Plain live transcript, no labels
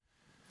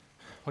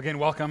Well, again,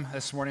 welcome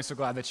this morning. So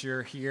glad that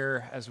you're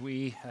here as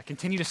we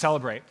continue to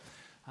celebrate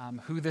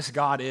who this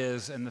God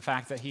is and the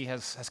fact that he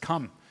has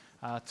come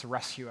to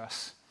rescue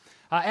us.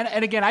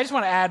 And again, I just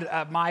want to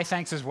add my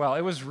thanks as well.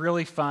 It was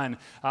really fun.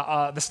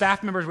 The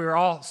staff members, we were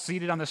all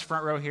seated on this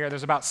front row here.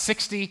 There's about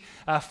 60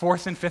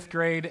 fourth and fifth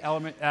grade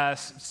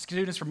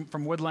students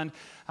from Woodland.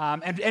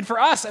 And for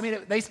us, I mean,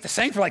 they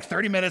sang for like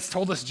 30 minutes,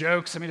 told us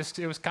jokes. I mean,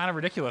 it was kind of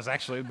ridiculous,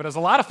 actually, but it was a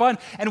lot of fun.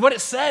 And what it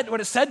said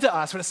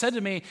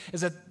to me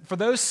is that for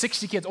those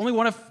 60 kids, only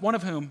one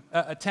of whom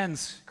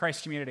attends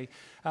Christ Community,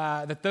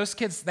 that those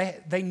kids,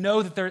 they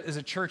know that there is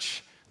a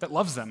church that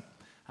loves them.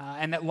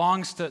 And that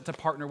longs to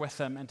partner with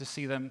them and to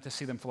see them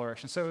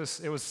flourish. And so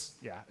it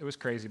was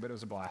crazy, but it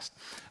was a blast.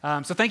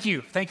 So thank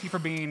you for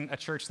being a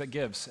church that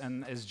gives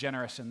and is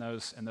generous in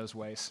those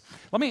ways.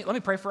 Let me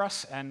pray for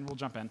us, and we'll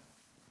jump in.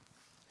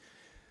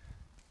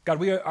 God,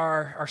 we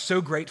are so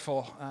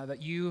grateful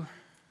that you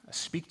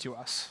speak to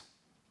us.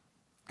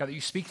 God, that you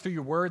speak through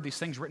your word, these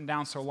things written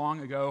down so long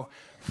ago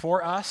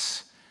for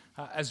us.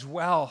 As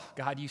well,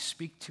 God, you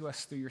speak to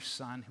us through your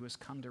Son who has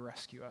come to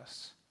rescue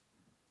us.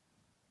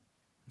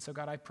 And so,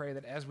 God, I pray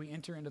that as we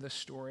enter into this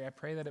story, I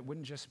pray that it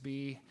wouldn't just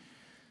be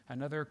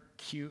another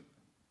cute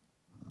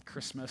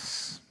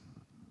Christmas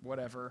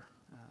whatever,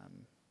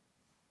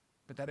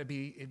 but that it'd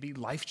be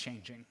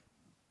life-changing.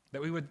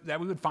 That we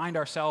would find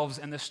ourselves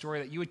in this story,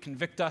 that you would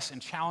convict us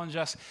and challenge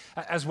us,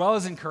 as well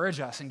as encourage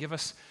us and give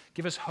us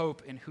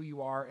hope in who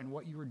you are and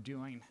what you are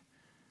doing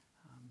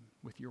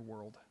with your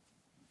world.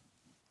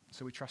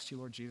 So we trust you,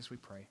 Lord Jesus, we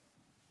pray.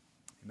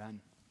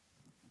 Amen.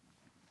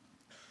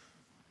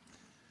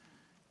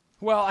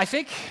 Well, I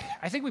think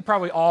we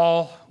probably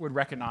all would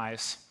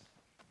recognize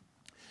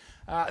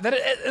that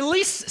it at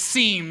least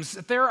seems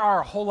that there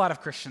are a whole lot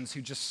of Christians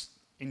who just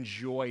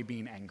enjoy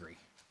being angry,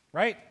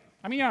 right?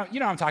 I mean, you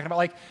know what I'm talking about.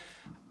 Like,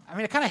 I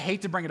mean, I kind of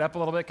hate to bring it up a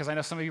little bit because I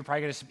know some of you are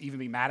probably going to even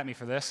be mad at me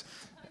for this.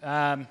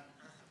 But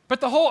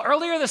the whole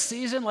earlier this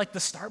season, like the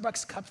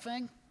Starbucks cup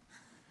thing,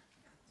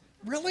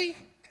 really?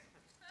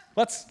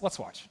 Let's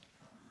watch.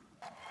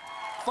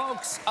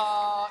 Folks,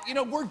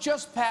 we're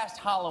just past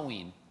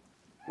Halloween,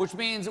 which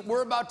means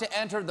we're about to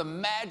enter the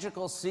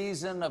magical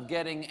season of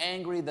getting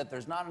angry that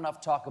there's not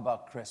enough talk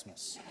about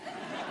Christmas.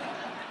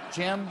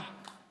 Jim?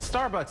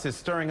 Starbucks is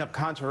stirring up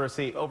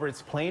controversy over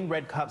its plain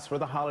red cups for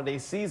the holiday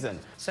season.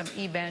 Some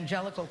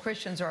evangelical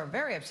Christians are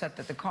very upset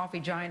that the coffee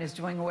giant is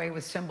doing away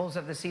with symbols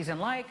of the season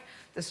like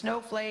the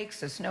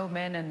snowflakes, the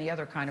snowmen, and the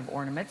other kind of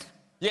ornaments.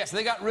 Yes,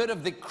 they got rid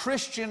of the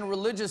Christian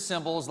religious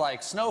symbols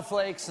like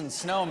snowflakes and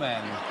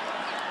snowmen.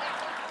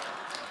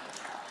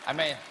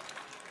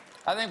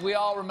 I think we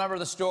all remember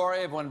the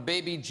story of when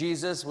baby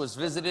Jesus was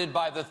visited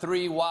by the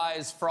three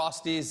wise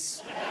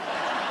Frosties.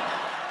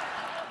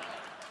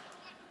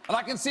 And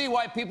I can see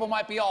why people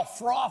might be all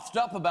frothed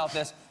up about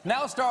this.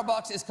 Now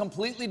Starbucks is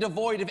completely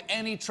devoid of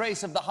any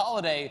trace of the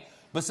holiday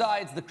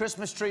besides the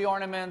Christmas tree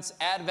ornaments,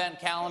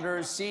 advent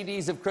calendars,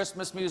 CDs of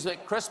Christmas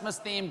music,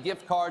 Christmas-themed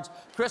gift cards,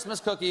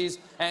 Christmas cookies,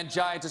 and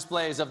giant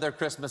displays of their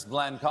Christmas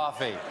blend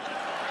coffee.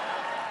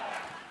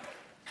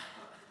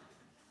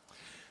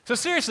 So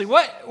seriously,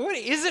 what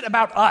is it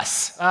about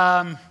us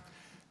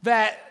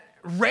that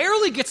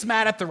rarely gets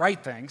mad at the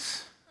right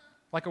things,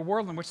 like a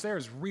world in which there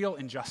is real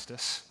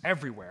injustice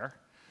everywhere,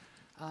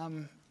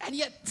 and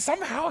yet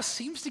somehow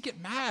seems to get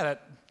mad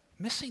at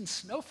missing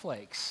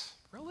snowflakes?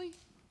 Really?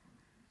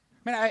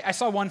 I mean, I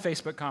saw one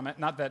Facebook comment,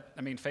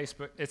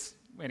 Facebook,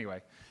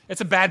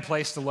 it's a bad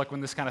place to look when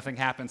this kind of thing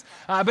happens.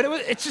 But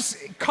it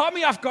just caught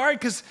me off guard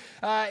because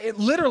it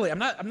literally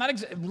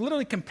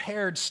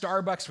compared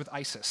Starbucks with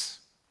ISIS.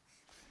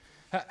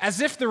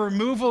 As if the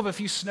removal of a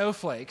few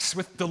snowflakes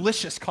with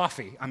delicious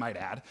coffee, I might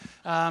add,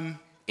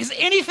 is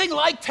anything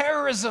like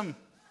terrorism.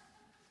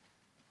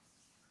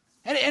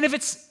 And if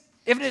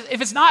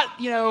it's not,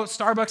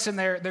 Starbucks and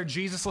their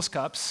Jesusless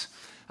cups,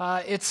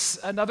 it's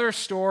another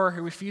store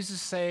who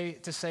refuses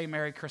to say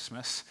Merry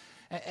Christmas.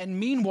 And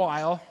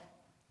meanwhile,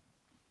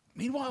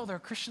 there are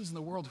Christians in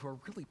the world who are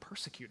really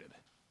persecuted,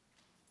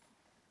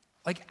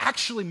 like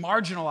actually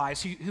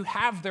marginalized, who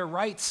have their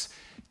rights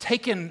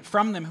taken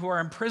from them, who are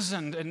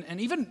imprisoned and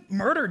even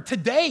murdered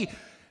today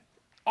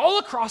all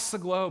across the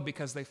globe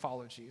because they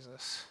follow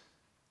Jesus.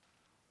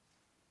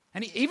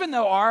 And even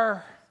though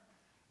our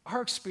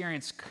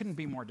experience couldn't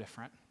be more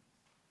different,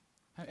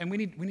 and we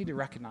need to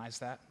recognize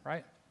that,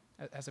 right,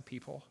 as a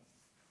people.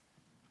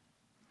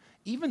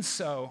 Even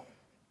so,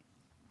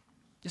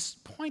 this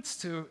points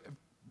to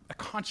a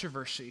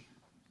controversy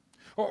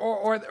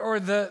or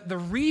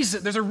the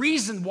reason. There's a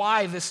reason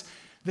why this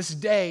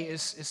day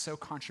is so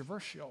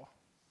controversial.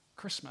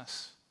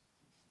 Christmas.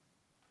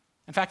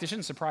 In fact, it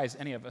shouldn't surprise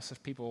any of us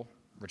if people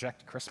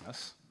reject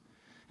Christmas.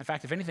 In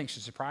fact, if anything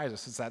should surprise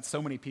us, it's that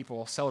so many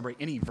people celebrate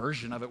any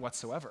version of it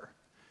whatsoever.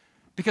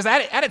 Because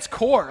at its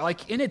core,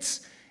 like in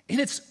its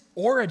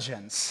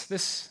origins,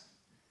 this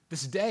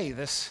day,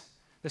 this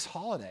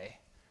holiday,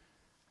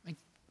 I mean,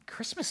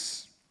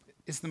 Christmas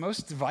is the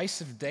most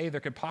divisive day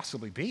there could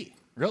possibly be,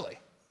 really.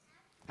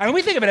 I mean,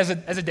 we think of it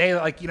as a day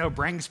that, like,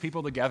 brings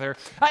people together.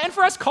 And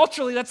for us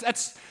culturally,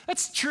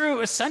 that's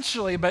true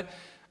essentially, but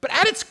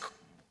at its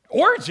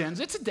origins,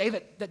 it's a day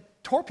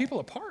that tore people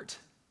apart.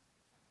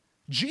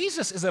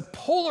 Jesus is a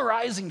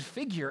polarizing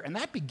figure, and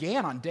that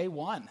began on day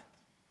one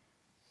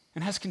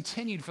and has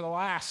continued for the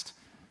last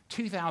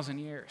 2,000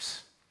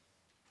 years.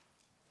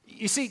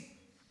 You see,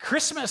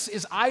 Christmas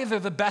is either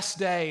the best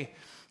day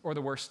or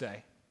the worst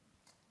day.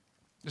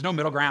 There's no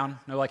middle ground,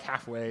 no like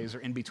halfways or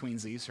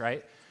in-betweensies,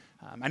 right?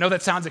 I know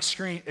that sounds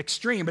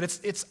extreme, but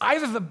it's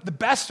either the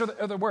best or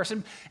the worst.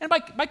 And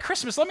by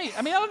Christmas, let me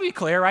be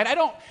clear, right?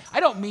 I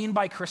don't mean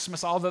by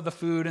Christmas all the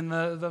food and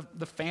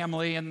the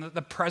family and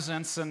the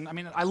presents. And I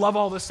mean, I love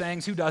all those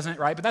things. Who doesn't,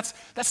 right? But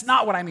that's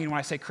not what I mean when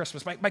I say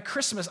Christmas. By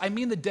Christmas, I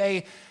mean the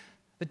day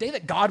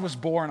that God was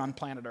born on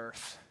planet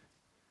Earth.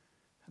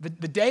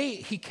 The day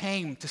he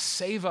came to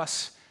save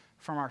us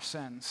from our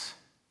sins.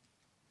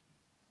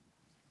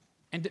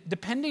 And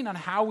depending on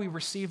how we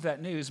receive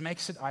that news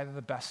makes it either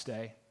the best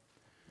day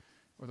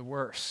or the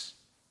worst.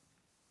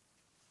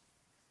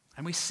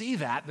 And we see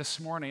that this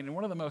morning in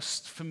one of the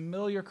most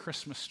familiar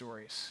Christmas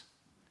stories.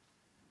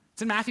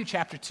 It's in Matthew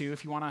chapter 2,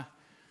 if you want to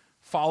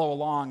follow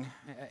along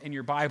in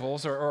your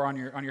Bibles or on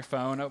your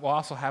phone. We'll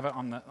also have it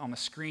on the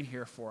screen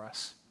here for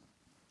us.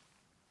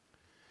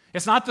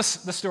 It's not the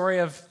story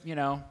of,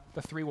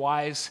 the three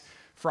wise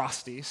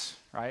Frosties,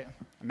 right?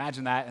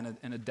 Imagine that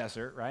in a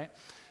desert, right?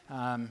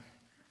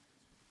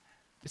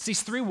 It's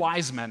these three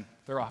wise men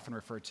they're often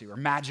referred to, or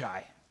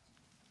magi.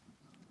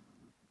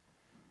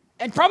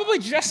 And probably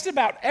just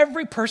about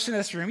every person in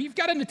this room, you've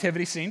got a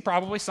nativity scene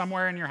probably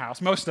somewhere in your house.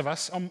 Most of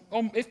us,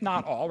 if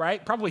not all,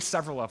 right? Probably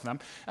several of them.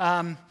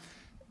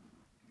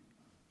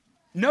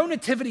 No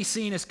nativity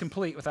scene is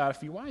complete without a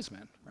few wise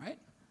men, right?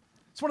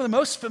 It's one of the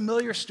most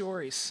familiar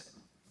stories.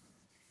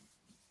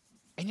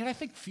 And yet I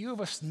think few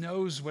of us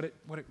knows what it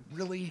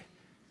really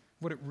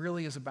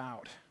is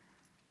about.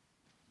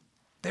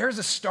 There's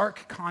a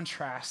stark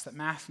contrast that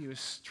Matthew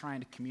is trying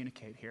to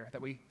communicate here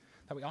that we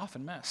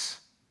often miss.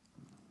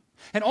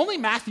 And only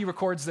Matthew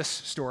records this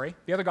story.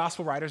 The other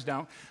gospel writers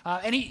don't.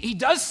 And he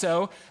does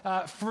so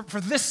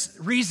for this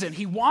reason.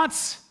 He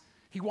wants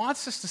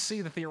us to see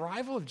that the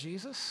arrival of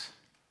Jesus,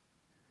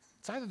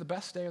 it's either the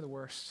best day or the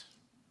worst.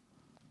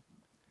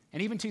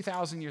 And even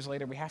 2,000 years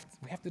later, we have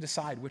to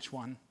decide which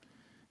one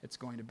it's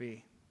going to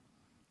be.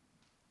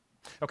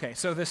 Okay,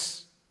 so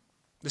this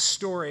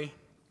story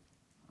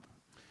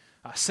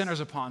centers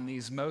upon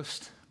these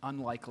most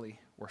unlikely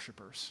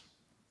worshipers.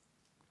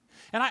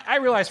 And I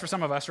realize for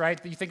some of us, right,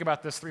 you think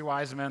about this three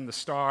wise men, the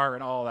star,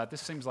 and all that.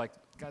 This seems like,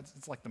 God,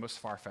 it's like the most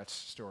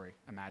far-fetched story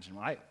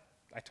imaginable. I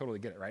totally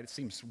get it, right? It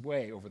seems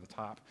way over the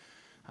top.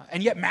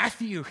 And yet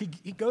Matthew,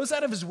 he goes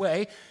out of his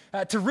way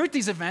to root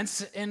these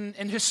events in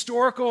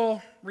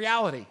historical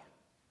reality.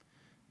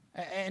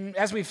 And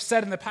as we've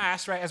said in the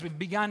past, right, as we've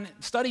begun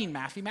studying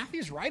Matthew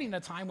is writing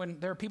at a time when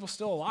there are people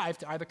still alive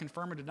to either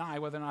confirm or deny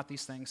whether or not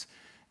these things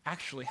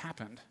actually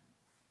happened.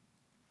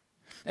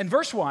 In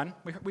verse 1,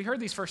 we heard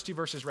these first two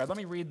verses read. Let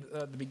me read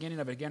the beginning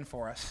of it again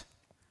for us.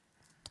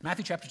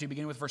 Matthew chapter 2,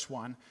 beginning with verse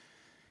 1.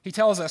 He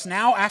tells us,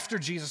 "Now after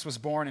Jesus was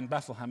born in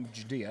Bethlehem of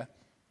Judea,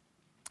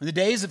 in the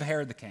days of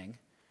Herod the king,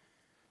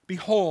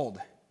 behold,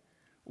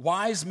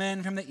 wise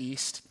men from the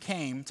east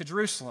came to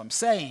Jerusalem,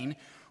 saying,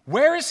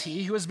 'Where is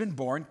he who has been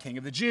born King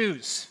of the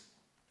Jews?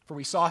 For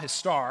we saw his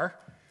star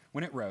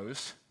when it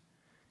rose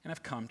and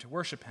have come to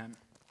worship him.'"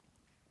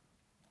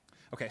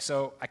 Okay,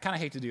 so I kind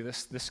of hate to do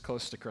this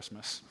close to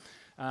Christmas.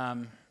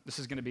 This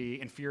is going to be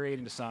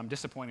infuriating to some,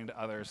 disappointing to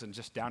others, and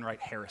just downright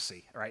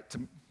heresy, right,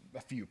 to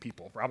a few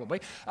people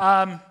probably.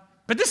 But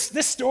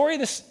this story,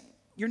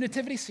 your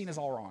nativity scene is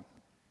all wrong.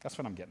 That's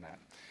what I'm getting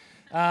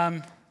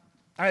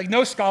at.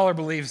 No scholar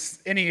believes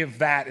any of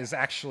that is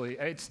actually,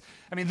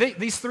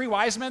 these three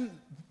wise men,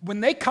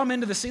 when they come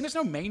into the scene, there's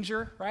no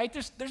manger, right?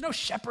 There's no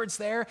shepherds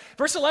there.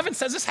 Verse 11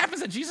 says this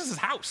happens at Jesus'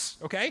 house,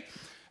 okay?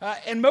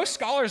 And most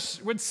scholars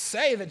would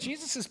say that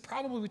Jesus is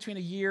probably between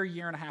a year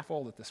and a half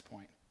old at this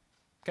point.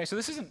 Okay, so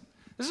this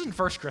isn't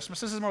first Christmas.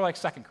 This is more like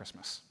second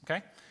Christmas,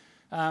 okay?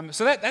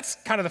 So that's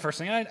kind of the first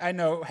thing. I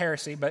know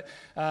heresy, but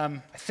I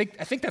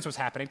think that's what's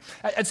happening.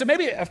 And so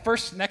maybe a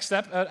next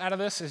step out of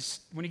this is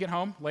when you get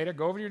home later,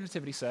 go over to your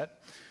nativity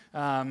set,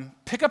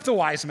 pick up the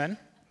wise men,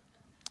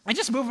 and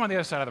just move them on the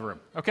other side of the room,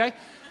 okay?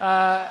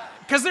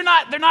 Because they're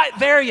not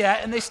there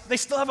yet, and they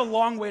still have a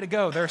long way to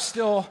go. They're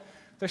still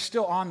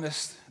on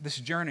this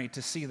journey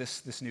to see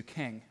this new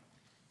king.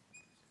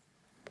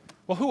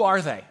 Well, who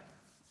are they?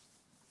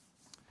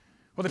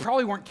 Well, they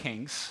probably weren't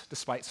kings,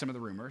 despite some of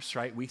the rumors,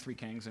 right? We three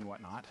kings and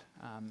whatnot.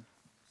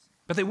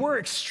 But they were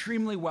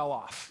extremely well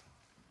off.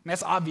 And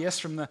that's obvious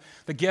from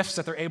the gifts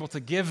that they're able to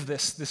give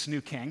this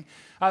new king.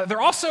 They're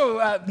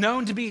also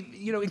known to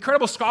be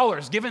incredible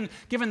scholars, given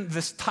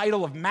this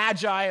title of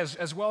magi,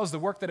 as well as the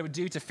work that it would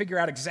do to figure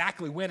out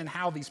exactly when and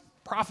how these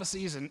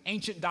prophecies and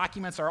ancient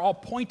documents are all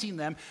pointing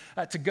them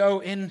to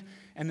go in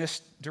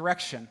this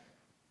direction.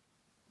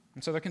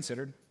 And so they're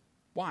considered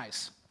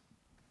wise.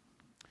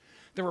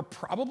 There were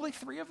probably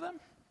three of them,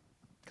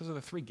 because of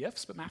the three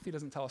gifts, but Matthew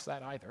doesn't tell us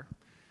that either.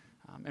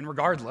 And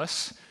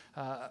regardless,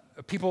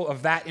 people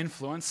of that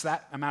influence,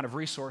 that amount of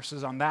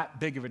resources on that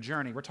big of a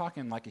journey, we're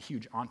talking like a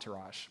huge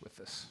entourage with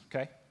this,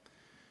 okay?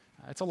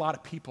 It's a lot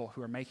of people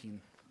who are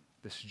making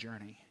this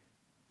journey.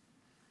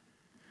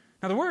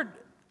 Now,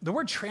 the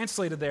word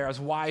translated there as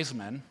wise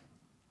men,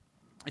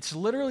 it's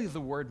literally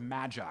the word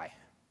magi.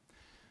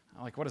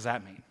 Like, what does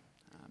that mean?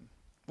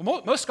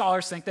 Well, most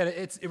scholars think that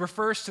it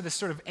refers to this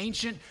sort of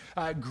ancient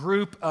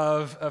group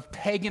of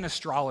pagan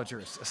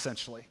astrologers,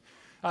 essentially.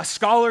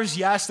 Scholars,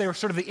 yes, they were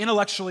sort of the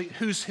intellectually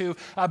who's who,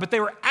 but they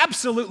were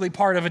absolutely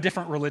part of a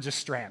different religious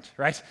strand,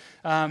 right?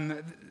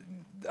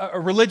 A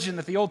religion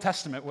that the Old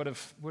Testament would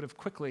have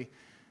quickly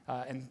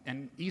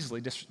and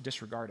easily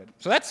disregarded.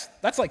 So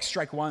that's like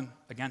strike one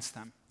against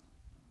them.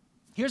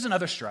 Here's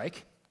another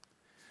strike.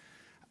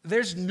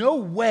 There's no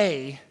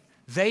way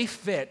they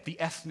fit the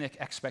ethnic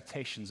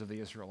expectations of the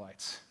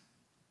Israelites.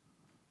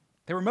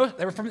 They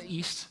were from the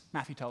east,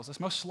 Matthew tells us.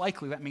 Most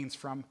likely that means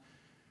from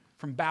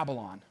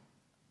Babylon.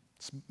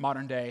 It's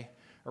modern-day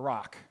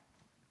Iraq.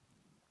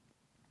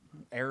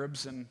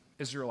 Arabs and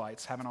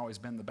Israelites haven't always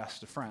been the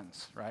best of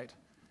friends, right?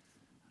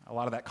 A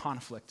lot of that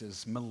conflict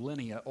is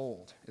millennia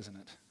old, isn't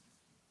it?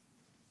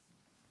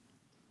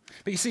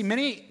 But you see,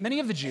 many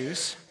of the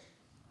Jews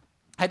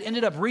had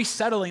ended up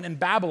resettling in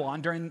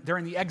Babylon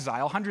during the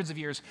exile, hundreds of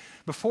years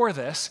before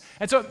this.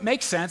 And so it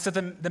makes sense that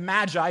the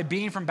Magi,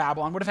 being from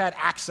Babylon, would have had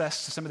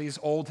access to some of these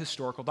old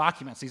historical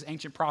documents, these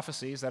ancient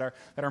prophecies that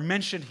are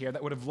mentioned here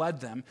that would have led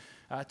them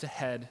to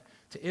head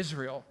to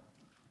Israel.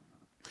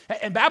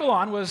 And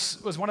Babylon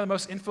was one of the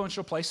most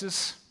influential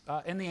places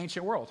in the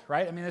ancient world,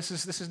 right? I mean, this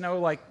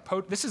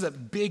is a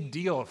big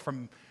deal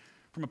from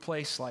a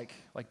place like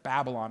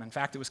Babylon. In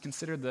fact, it was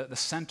considered the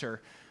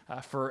center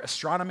for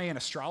astronomy and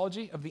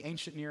astrology of the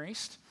ancient Near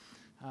East.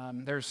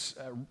 There's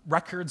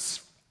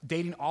records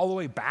dating all the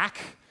way back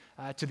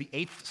to the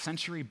 8th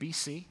century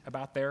BC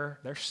about their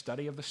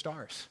study of the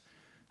stars.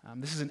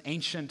 This is an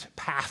ancient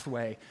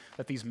pathway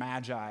that these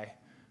magi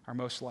are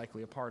most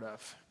likely a part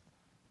of.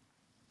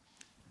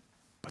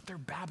 But they're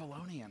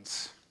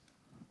Babylonians.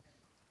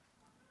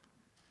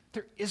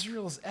 They're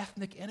Israel's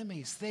ethnic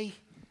enemies. They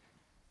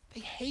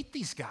hate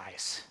these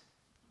guys.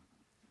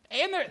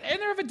 And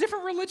they're of a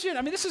different religion.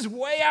 I mean, this is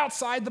way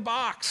outside the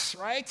box,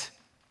 right?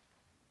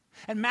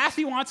 And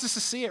Matthew wants us to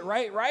see it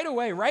right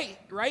away,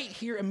 right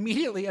here,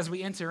 immediately as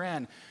we enter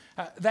in,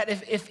 that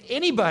if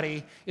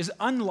anybody is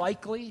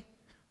unlikely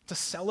to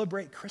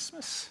celebrate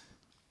Christmas,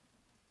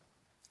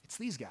 it's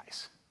these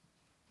guys.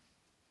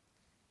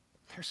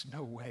 There's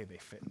no way they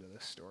fit into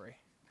this story.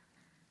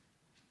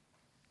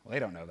 Well, they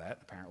don't know that,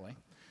 apparently.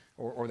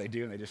 Or they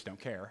do, and they just don't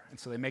care. And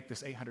so they make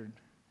this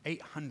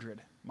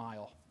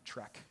 800-mile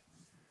trek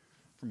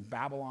from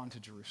Babylon to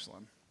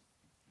Jerusalem.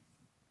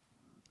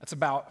 That's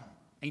about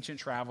ancient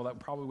travel. That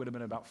probably would have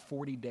been about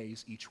 40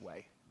 days each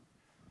way.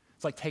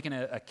 It's like taking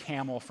a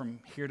camel from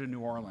here to New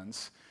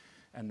Orleans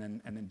and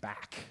then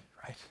back,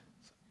 right?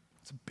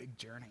 It's a big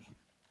journey.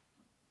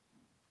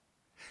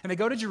 And they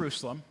go to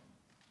Jerusalem.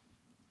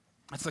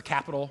 That's the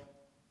capital,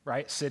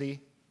 right,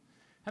 city.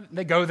 And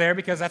they go there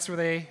because that's where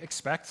they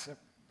expect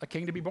a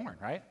king to be born,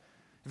 right?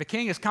 If a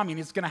king is coming,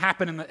 it's going to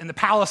happen in the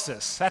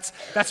palaces. That's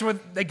where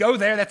they go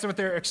there. That's what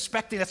they're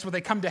expecting. That's where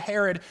they come to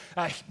Herod,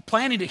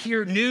 planning to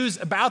hear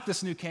news about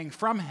this new king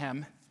from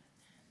him.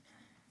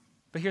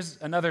 But here's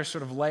another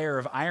sort of layer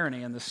of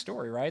irony in this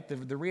story, right?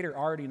 The reader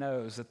already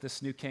knows that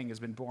this new king has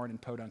been born in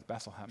Podunk,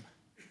 Bethlehem.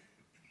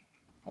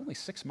 Only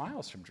 6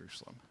 miles from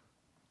Jerusalem.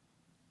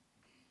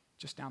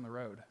 Just down the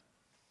road.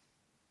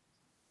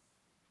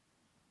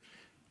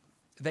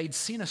 They'd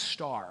seen a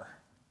star,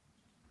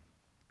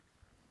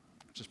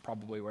 which is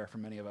probably where, for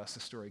many of us, the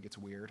story gets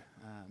weird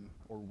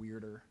or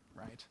weirder,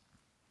 right?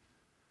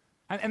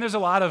 And there's a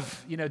lot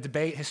of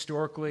debate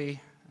historically,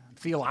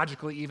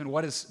 theologically even,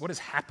 what is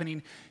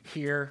happening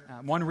here.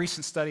 One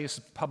recent study was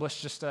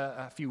published just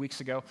a few weeks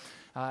ago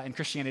in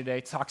Christianity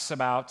Today talks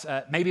about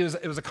maybe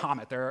it was a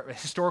comet. There are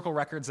historical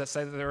records that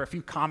say that there are a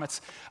few comets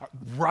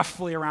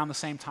roughly around the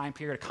same time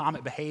period. A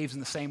comet behaves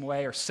in the same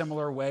way or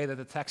similar way that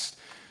the text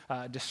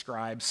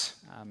describes.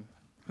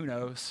 Who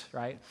knows,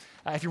 right?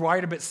 If you're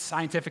wired a bit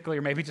scientifically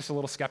or maybe just a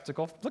little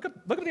skeptical, look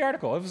up the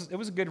article. It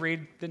was a good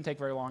read. Didn't take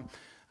very long.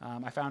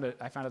 I found it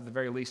at the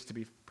very least to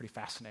be pretty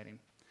fascinating.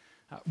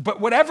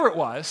 But whatever it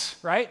was,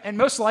 right? And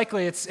most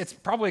likely it's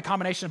probably a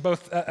combination of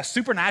both a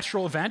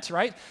supernatural event,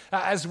 right,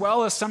 as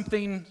well as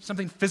something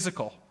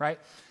physical, right?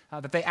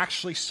 That they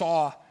actually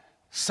saw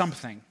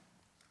something,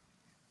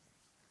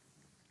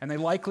 and they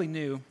likely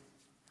knew.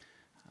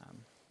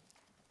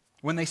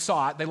 When they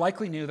saw it, they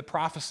likely knew the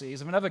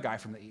prophecies of another guy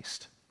from the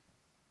east.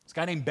 This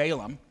guy named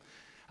Balaam,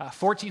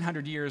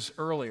 1,400 years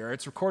earlier.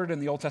 It's recorded in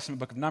the Old Testament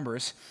book of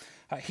Numbers.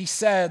 He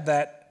said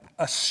that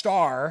a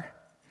star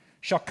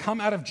shall come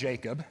out of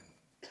Jacob,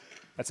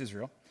 that's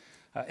Israel,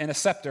 and a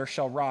scepter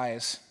shall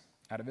rise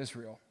out of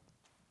Israel.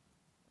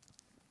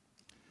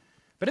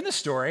 But in this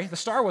story, the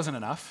star wasn't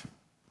enough,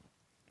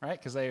 right?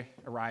 Because they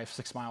arrived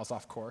 6 miles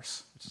off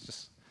course, which is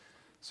just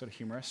sort of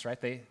humorous,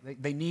 right?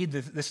 They need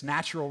this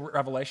natural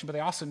revelation, but they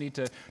also need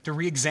to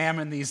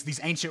re-examine these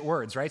ancient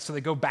words, right? So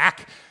they go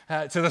back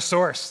to the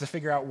source to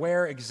figure out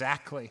where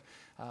exactly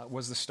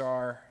was the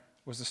star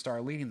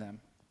leading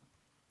them.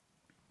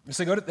 And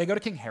so they go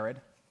to King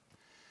Herod,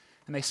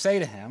 and they say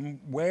to him,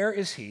 "Where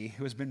is he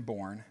who has been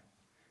born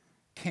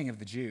King of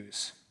the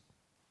Jews?"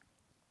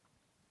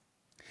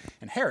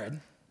 And Herod,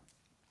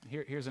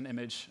 here's an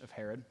image of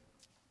Herod,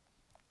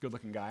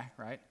 good-looking guy,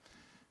 right?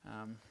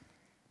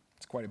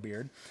 It's quite a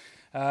beard.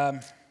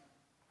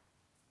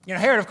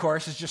 Herod, of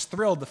course, is just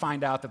thrilled to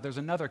find out that there's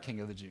another king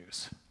of the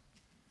Jews.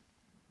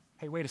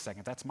 Hey, wait a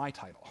second, that's my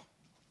title.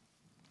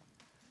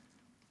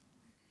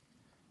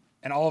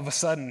 And all of a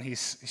sudden, he's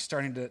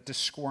starting to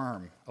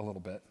squirm a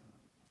little bit.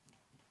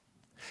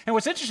 And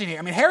what's interesting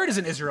here, Herod is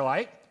an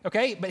Israelite,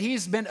 okay, but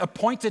he's been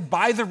appointed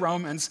by the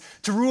Romans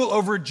to rule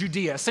over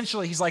Judea.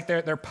 Essentially, he's like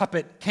their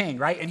puppet king,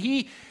 right? And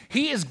he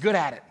is good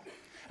at it.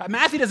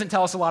 Matthew doesn't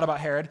tell us a lot about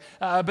Herod,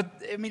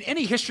 but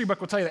any history book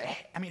will tell you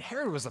that,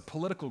 Herod was a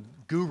political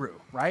guru,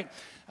 right?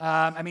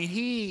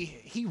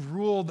 He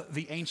ruled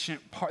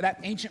that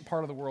ancient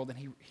part of the world, and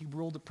he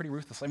ruled it pretty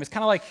ruthlessly. It's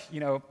kind of like,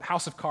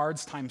 House of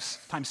Cards times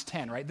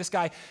 10, right? This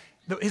guy,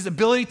 his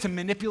ability to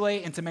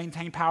manipulate and to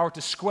maintain power,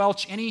 to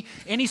squelch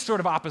any sort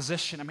of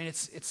opposition,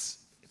 it's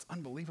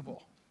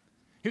unbelievable.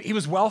 He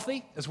was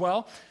wealthy as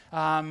well.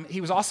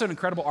 He was also an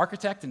incredible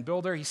architect and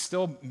builder. He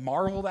still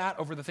marveled at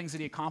over the things that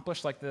he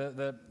accomplished, like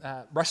the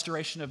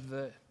restoration of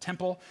the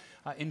temple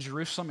in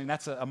Jerusalem.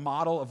 That's a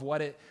model of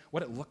what it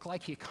looked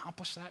like. He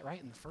accomplished that,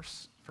 right, in the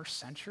first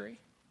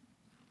century.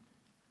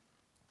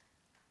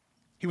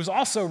 He was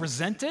also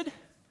resented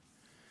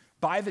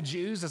by the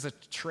Jews as a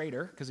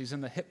traitor because he's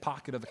in the hip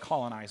pocket of the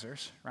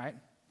colonizers, right?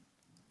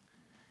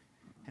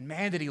 And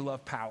man, did he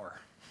love power.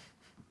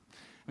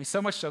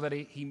 So much so that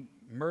he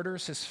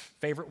murders his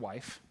favorite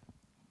wife,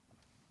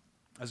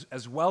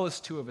 as well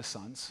as two of his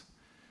sons,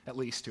 at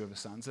least two of his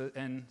sons,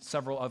 and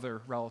several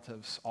other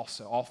relatives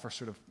also, all for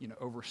sort of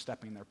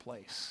overstepping their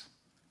place.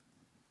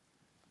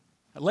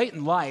 Late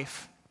in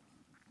life,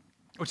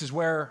 which is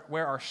where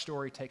our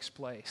story takes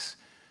place,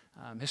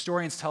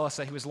 historians tell us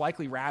that he was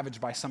likely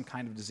ravaged by some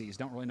kind of disease.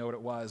 Don't really know what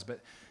it was,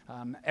 but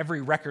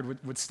every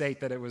record would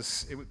state that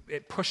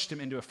it pushed him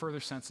into a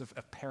further sense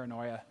of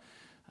paranoia,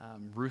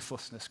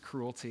 ruthlessness,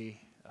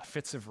 cruelty,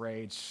 fits of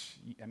rage,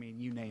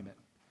 you name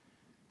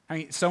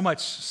it. So much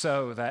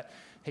so that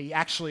he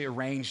actually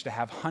arranged to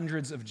have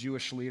hundreds of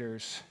Jewish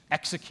leaders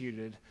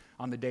executed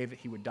on the day that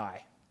he would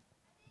die,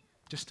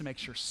 just to make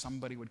sure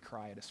somebody would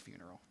cry at his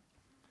funeral.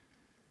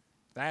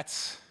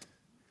 That's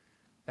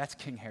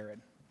King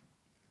Herod.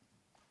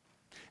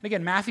 And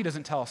again, Matthew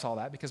doesn't tell us all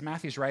that because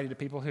Matthew's writing to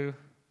people who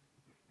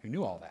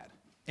knew all that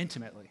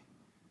intimately.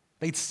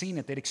 They'd seen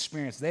it, they'd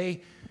experienced,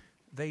 they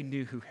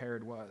knew who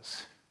Herod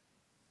was.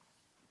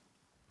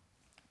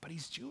 But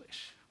he's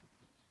Jewish.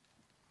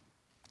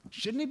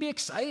 Shouldn't he be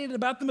excited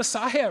about the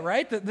Messiah,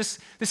 right? That this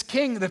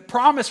king, the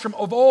promise from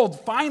of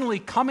old, finally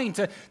coming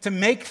to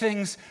make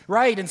things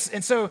right.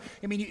 And so,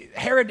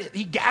 Herod,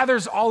 he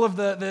gathers all of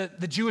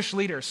the Jewish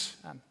leaders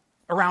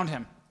around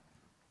him.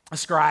 The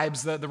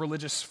scribes, the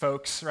religious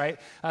folks, right?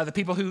 The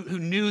people who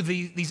knew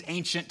these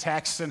ancient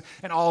texts and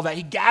all that.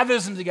 He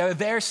gathers them together.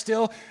 They're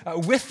still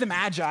with the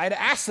Magi to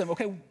ask them,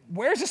 okay,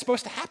 where is this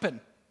supposed to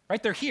happen?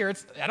 Right? They're here.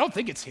 I don't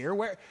think it's here.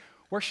 Where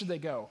should they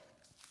go?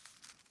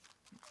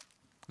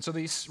 And so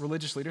these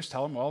religious leaders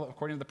tell them, well,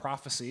 according to the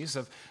prophecies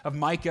of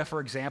Micah, for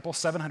example,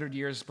 700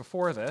 years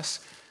before this,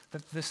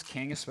 that this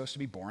king is supposed to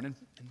be born in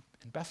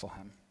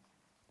Bethlehem.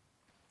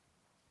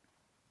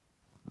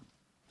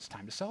 It's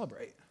time to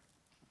celebrate.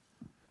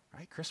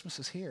 Right? Christmas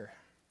is here.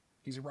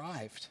 He's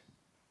arrived.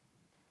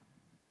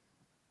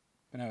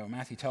 But no,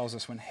 Matthew tells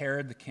us when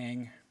Herod the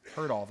king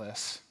heard all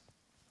this,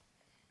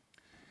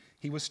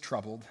 he was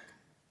troubled,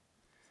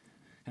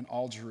 and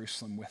all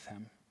Jerusalem with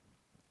him.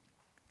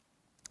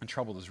 And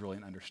troubled is really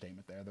an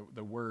understatement there.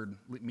 The word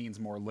means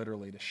more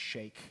literally to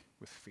shake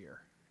with fear,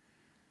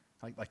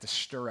 like to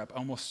stir up,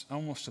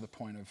 almost to the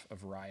point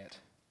of riot.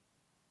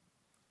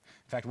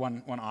 In fact,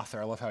 one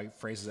author, I love how he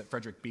phrases it,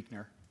 Frederick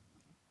Buechner,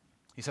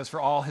 he says, for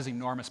all his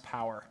enormous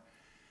power,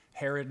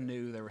 Herod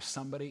knew there was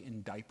somebody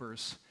in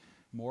diapers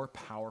more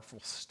powerful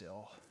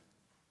still.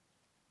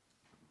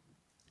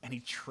 And he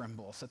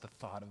trembles at the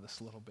thought of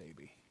this little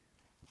baby.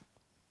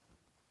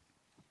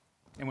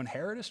 And when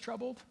Herod is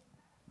troubled,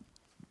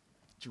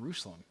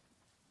 Jerusalem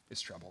is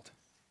troubled.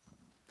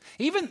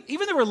 Even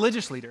the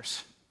religious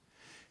leaders.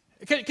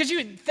 Because you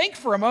would think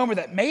for a moment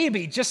that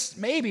maybe, just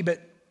maybe,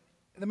 but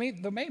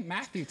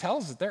Matthew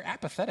tells us that they're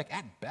apathetic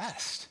at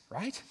best,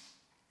 right?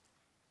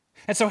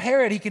 And so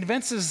Herod, he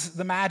convinces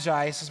the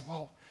Magi, he says,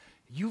 well,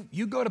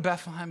 you go to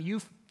Bethlehem, you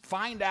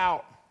find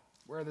out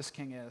where this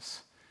king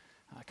is,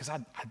 because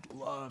I'd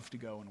love to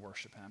go and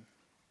worship him,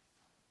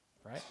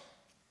 right?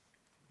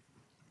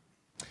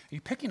 Are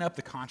you picking up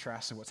the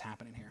contrast of what's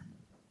happening here?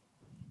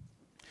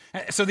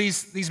 So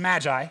these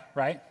Magi,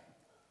 right,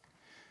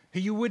 who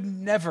you would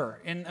never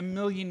in a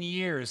million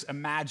years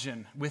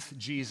imagine with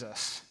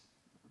Jesus,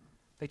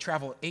 they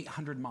travel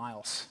 800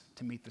 miles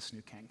to meet this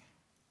new king.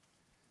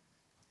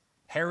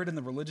 Herod and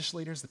the religious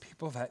leaders, the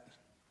people that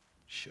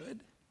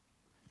should,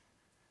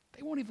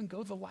 they won't even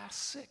go the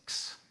last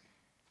 6.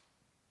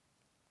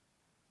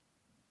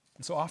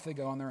 And so off they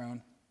go on their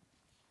own.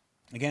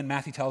 Again,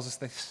 Matthew tells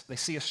us they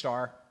see a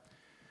star.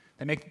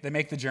 They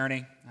make the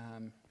journey.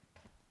 It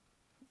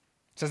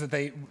says that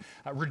they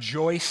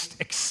rejoiced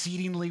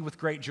exceedingly with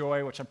great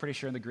joy, which I'm pretty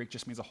sure in the Greek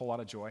just means a whole lot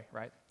of joy,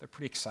 right? They're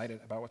pretty excited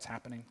about what's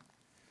happening.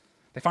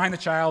 They find the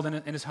child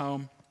in his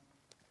home,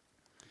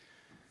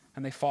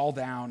 and they fall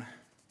down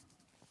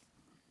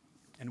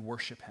and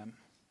worship him.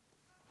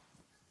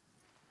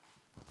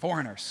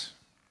 Foreigners,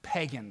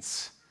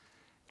 pagans,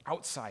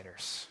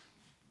 outsiders.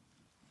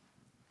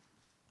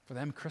 For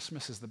them,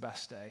 Christmas is the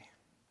best day.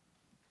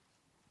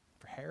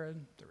 For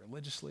Herod, the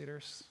religious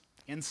leaders,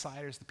 the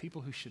insiders, the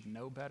people who should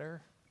know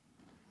better,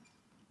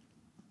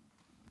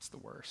 it's the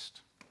worst.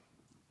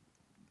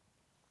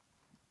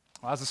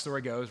 Well, as the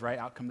story goes, right,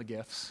 out come the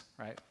gifts,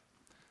 right?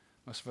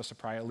 Most of us are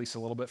probably at least a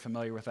little bit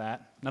familiar with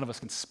that. None of us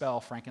can spell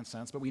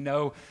frankincense, but we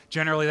know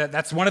generally that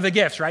that's one of the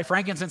gifts, right?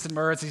 Frankincense and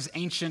myrrh, it's these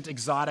ancient,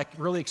 exotic,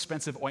 really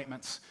expensive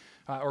ointments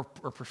or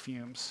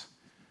perfumes.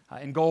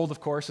 And gold, of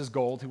course, is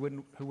gold. Who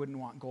wouldn't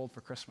want gold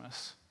for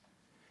Christmas?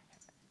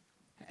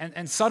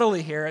 And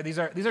subtly here, these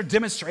are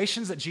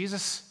demonstrations that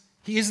Jesus,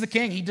 he is the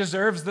king. He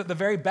deserves the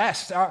very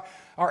best,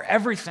 our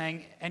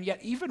everything. And yet,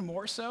 even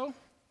more so,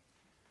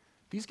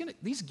 these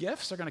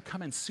gifts are going to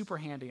come in super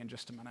handy in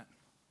just a minute.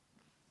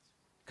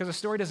 Because the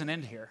story doesn't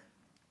end here.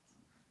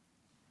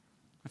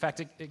 In fact,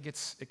 it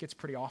gets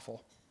pretty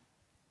awful.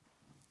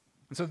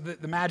 And so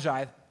the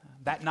Magi,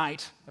 that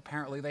night,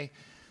 apparently, they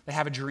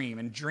have a dream.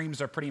 And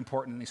dreams are pretty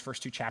important in these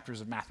first 2 chapters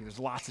of Matthew. There's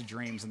lots of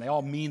dreams, and they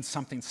all mean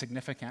something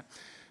significant.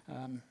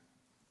 And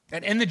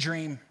in the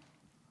dream,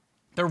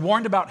 they're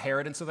warned about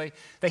Herod, and so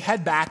they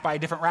head back by a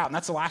different route. And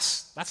that's the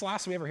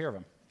last we ever hear of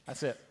them.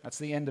 That's it. That's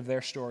the end of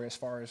their story as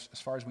far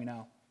as we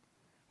know.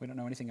 We don't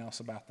know anything else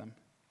about them.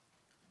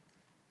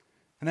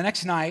 And the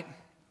next night,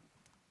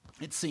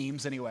 it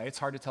seems anyway, it's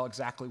hard to tell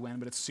exactly when,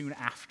 but it's soon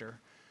after,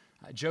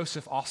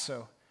 Joseph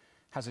also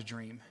has a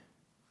dream.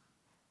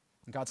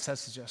 And God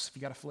says to Joseph,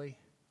 you got to flee.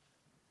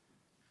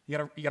 You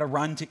got to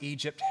run to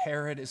Egypt.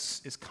 Herod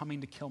is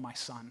coming to kill my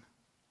son,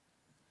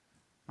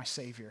 my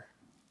Savior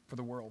for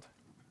the world.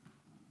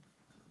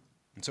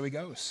 And so he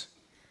goes.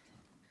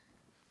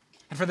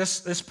 And for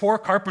this poor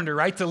carpenter,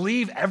 right, to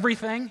leave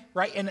everything,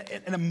 right, in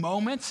a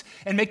moment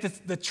and make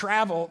the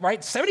travel,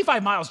 right,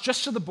 75 miles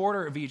just to the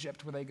border of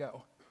Egypt where they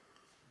go,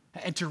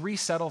 and to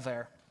resettle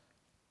there.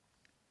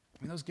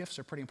 I mean, those gifts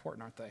are pretty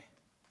important, aren't they?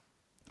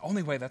 The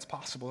only way that's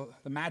possible.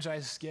 The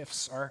Magi's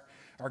gifts are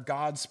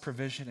God's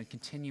provision and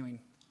continuing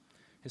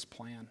his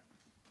plan.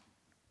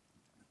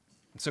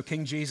 And so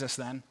King Jesus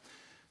then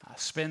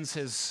spends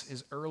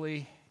his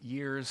early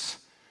years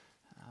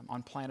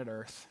on planet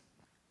Earth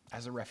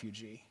as a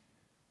refugee.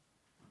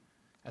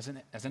 As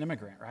an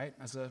immigrant, right?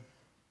 As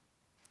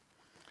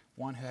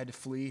one who had to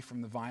flee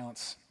from the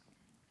violence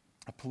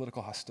of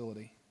political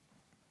hostility.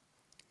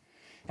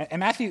 And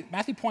Matthew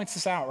points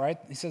this out, right?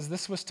 He says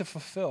this was to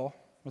fulfill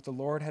what the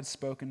Lord had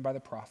spoken by the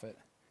prophet.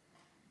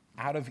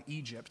 Out of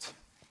Egypt,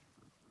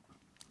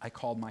 I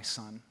called my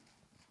son.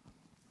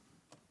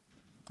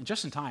 And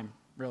just in time,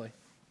 really.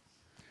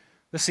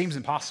 This seems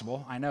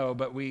impossible, I know,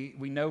 but we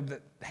know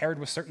that Herod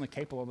was certainly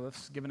capable of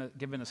this,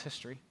 given his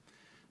history.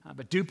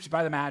 But duped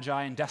by the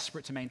Magi and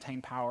desperate to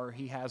maintain power,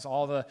 he has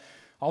all the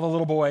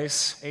little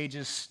boys,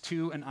 ages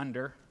 2 and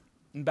under,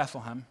 in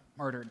Bethlehem,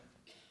 murdered.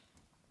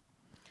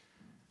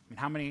 I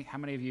mean, how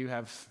many of you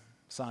have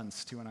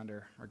sons 2 and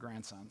under, or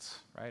grandsons,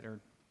 right? Or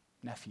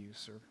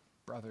nephews, or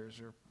brothers,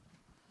 or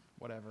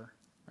whatever,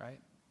 right?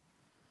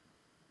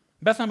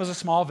 Bethlehem was a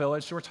small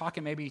village, so we're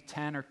talking maybe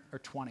 10 or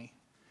 20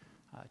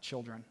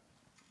 children.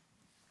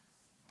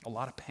 A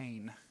lot of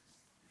pain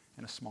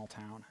in a small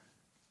town.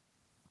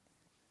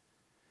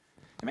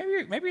 And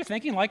maybe you're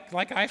thinking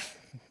like I've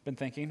been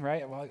thinking,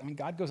 right? Well, I mean,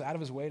 God goes out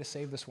of his way to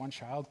save this one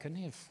child. Couldn't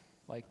he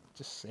have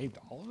just saved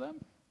all of them?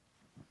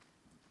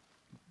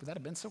 Would that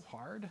have been so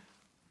hard?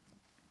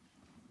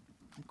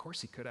 Of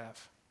course he could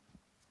have.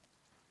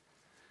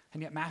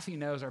 And yet Matthew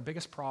knows our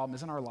biggest problem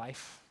isn't our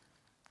life.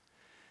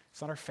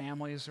 It's not our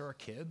families or our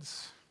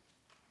kids.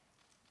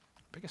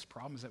 Our biggest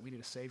problem is that we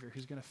need a Savior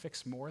who's going to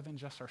fix more than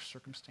just our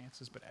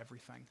circumstances, but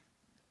everything.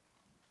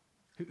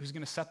 Who's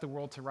going to set the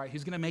world to right.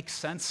 Who's going to make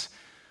sense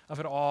of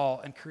it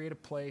all and create a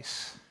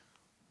place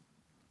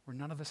where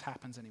none of this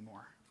happens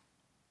anymore.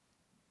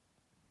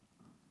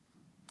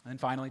 And then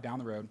finally, down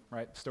the road,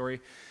 right, the story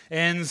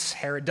ends,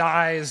 Herod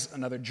dies,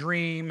 another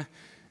dream,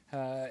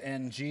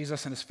 and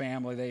Jesus and his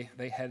family,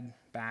 they head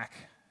back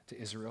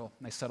to Israel,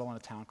 and they settle in a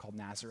town called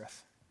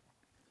Nazareth.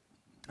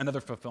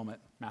 Another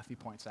fulfillment, Matthew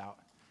points out,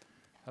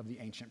 of the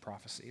ancient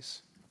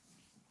prophecies.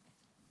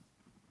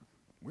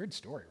 Weird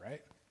story,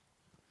 right?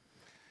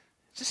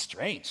 It's just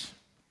strange.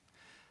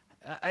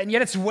 And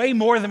yet it's way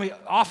more than we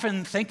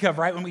often think of,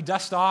 right, when we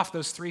dust off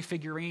those 3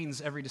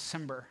 figurines every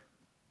December.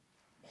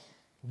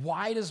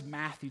 Why does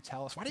Matthew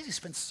tell us? Why does he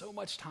spend so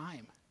much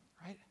time,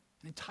 right?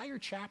 An entire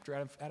chapter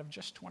out of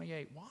just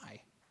 28.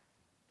 Why?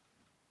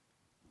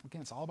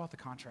 Again, it's all about the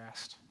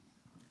contrast.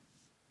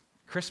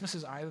 Christmas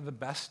is either the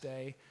best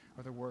day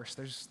or the worst.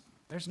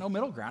 There's no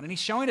middle ground. And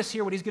he's showing us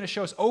here what he's going to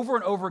show us over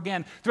and over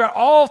again throughout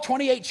all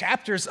 28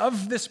 chapters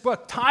of this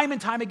book, time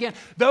and time again.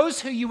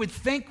 Those who you would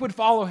think would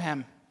follow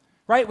him,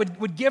 right,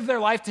 would give their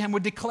life to him,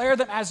 would declare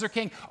them as their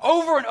king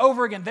over and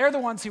over again. They're the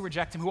ones who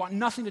reject him, who want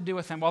nothing to do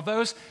with him, while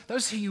those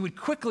who you would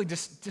quickly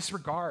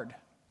disregard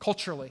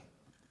culturally,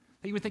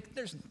 that you would think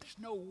there's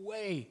no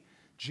way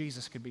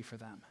Jesus could be for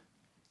them.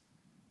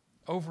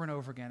 Over and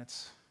over again,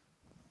 it's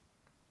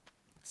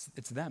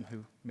them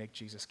who make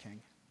Jesus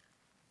king.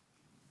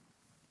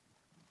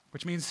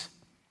 Which means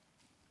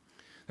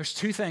there's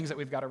two things that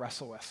we've got to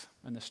wrestle with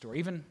in this story,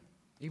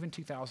 even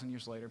 2,000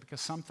 years later, because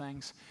some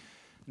things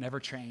never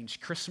change.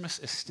 Christmas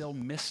is still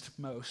missed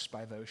most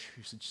by those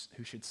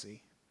who should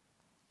see.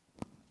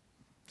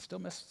 Still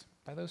missed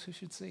by those who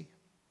should see.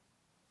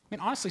 I mean,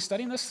 honestly,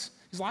 studying these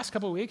last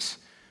couple of weeks,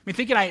 I mean,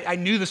 thinking I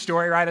knew the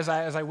story, right, as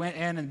I went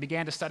in and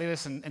began to study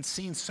this and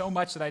seeing so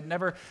much that I'd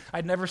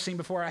never seen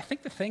before, I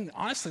think the thing,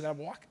 honestly, that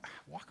I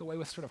walk away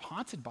with sort of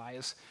haunted by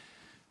is,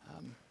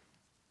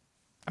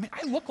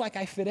 I look like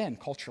I fit in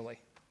culturally.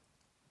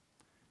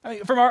 I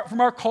mean,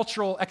 from our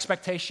cultural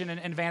expectation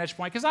and vantage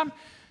point, because I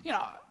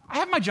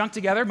have my junk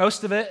together,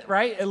 most of it,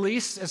 right, at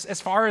least,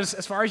 as far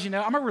as you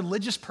know. I'm a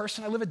religious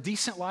person. I live a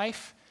decent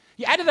life.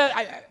 You add to that,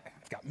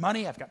 I've got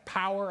money, I've got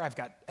power, I've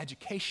got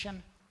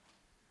education.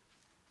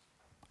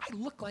 I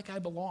look like I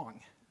belong.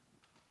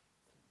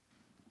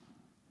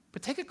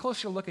 But take a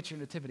closer look at your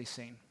nativity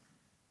scene.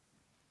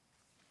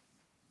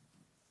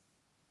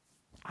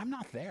 I'm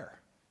not there.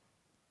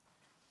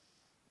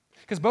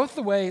 Because both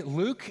the way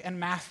Luke and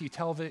Matthew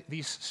tell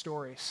these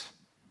stories,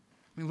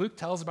 I mean, Luke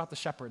tells about the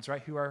shepherds,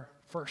 right, who are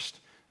first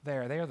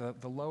there. They are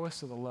the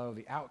lowest of the low,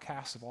 the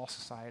outcasts of all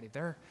society.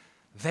 They're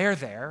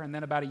there, and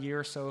then about a year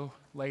or so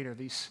later,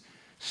 these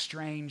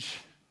strange,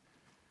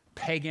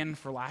 pagan,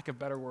 for lack of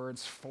better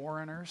words,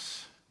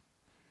 foreigners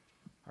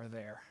are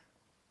there.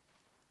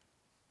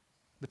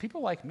 The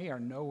people like me are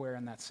nowhere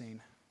in that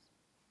scene.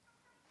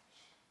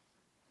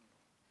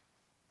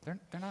 They're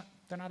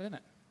not in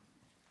it.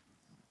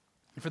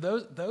 And for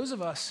those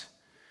of us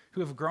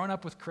who have grown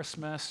up with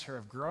Christmas or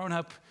have grown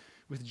up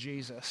with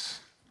Jesus,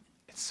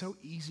 it's so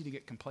easy to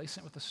get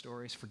complacent with the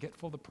stories,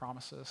 forgetful of the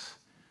promises,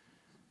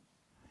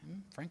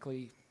 and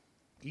frankly,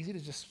 easy to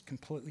just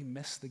completely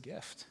miss the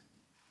gift.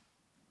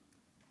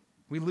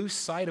 We lose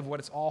sight of what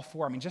it's all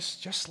for. I mean,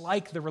 just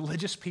like the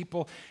religious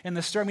people in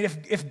this story. I mean,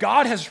 if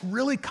God has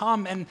really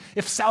come and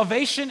if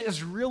salvation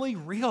is really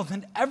real,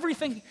 then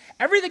everything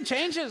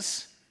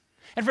changes.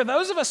 And for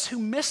those of us who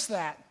miss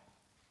that,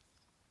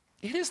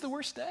 it is the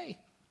worst day.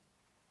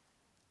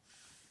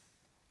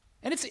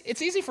 And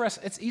it's easy for us,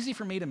 it's easy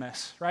for me to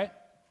miss, right?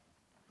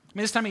 I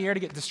mean, this time of year to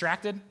get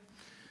distracted.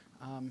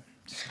 I'm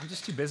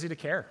just too busy to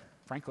care,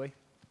 frankly,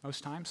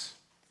 most times.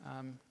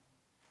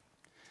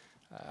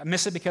 I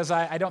miss it because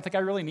I don't think I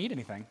really need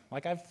anything.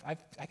 Like I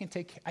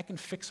can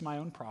fix my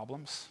own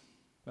problems,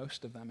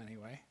 most of them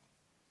anyway.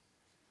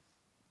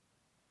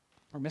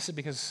 Or miss it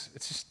because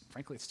it's just,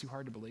 frankly, it's too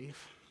hard to believe.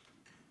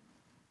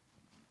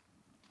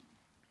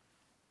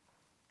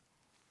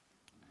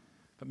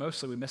 But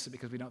mostly we miss it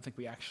because we don't think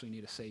we actually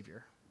need a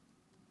Savior.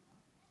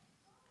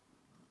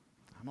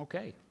 I'm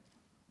okay.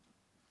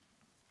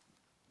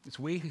 It's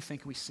we who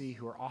think we see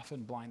who are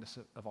often blindest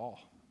of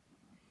all.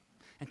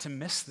 And to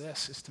miss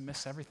this is to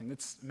miss everything.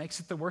 It makes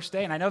it the worst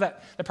day. And I know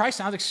that probably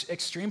sounds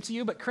extreme to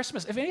you, but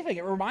Christmas, if anything,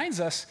 it reminds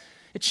us,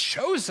 it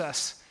shows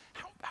us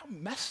how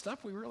messed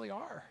up we really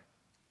are.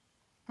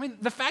 I mean,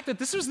 the fact that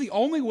this was the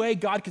only way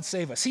God could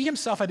save us. He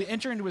himself had to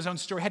enter into his own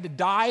story, had to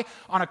die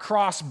on a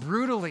cross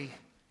brutally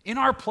in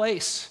our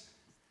place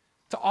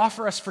to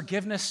offer us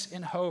forgiveness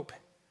and hope.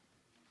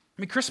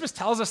 I mean, Christmas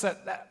tells us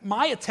that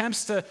my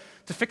attempts to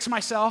fix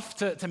myself,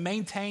 to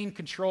maintain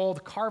control, to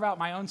carve out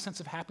my own sense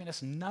of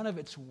happiness, none of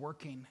it's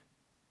working.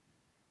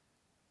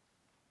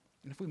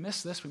 And if we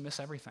miss this, we miss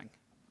everything.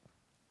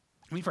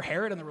 I mean, for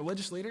Herod and the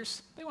religious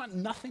leaders, they want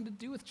nothing to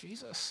do with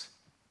Jesus.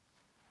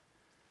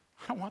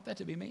 I don't want that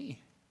to be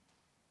me.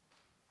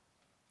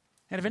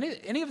 And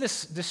if any of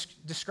this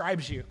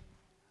describes you,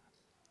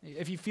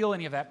 if you feel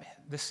any of that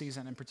this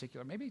season in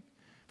particular, maybe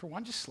for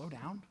one, just slow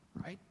down,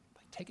 right?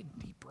 Like take a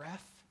deep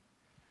breath.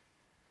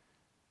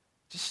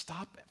 Just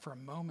stop for a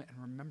moment and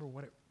remember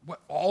what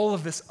all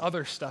of this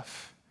other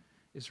stuff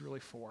is really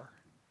for.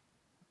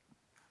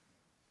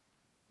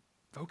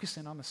 Focus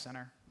in on the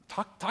center.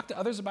 Talk to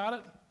others about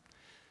it.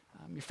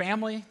 Your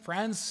family,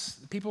 friends,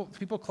 people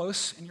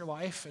close in your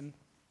life, and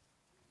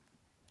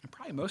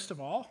probably most of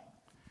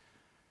all,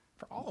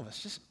 for all of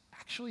us, just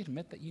actually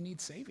admit that you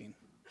need saving.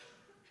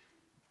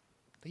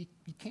 That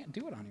you can't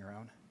do it on your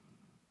own.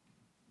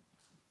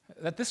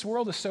 That this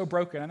world is so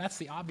broken, and that's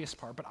the obvious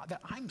part, but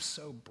that I'm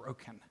so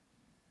broken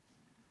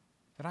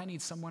that I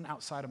need someone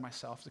outside of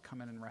myself to come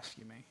in and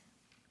rescue me.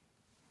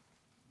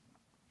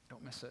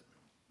 Don't miss it.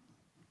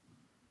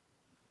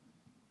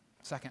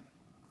 Second,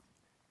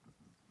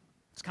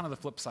 it's kind of the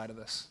flip side of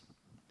this.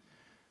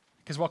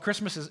 Because while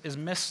Christmas is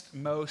missed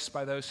most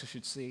by those who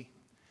should see,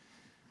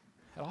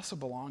 it also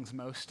belongs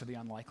most to the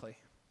unlikely.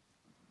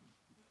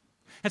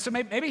 And so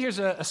maybe here's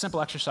a simple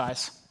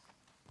exercise.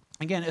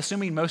 Again,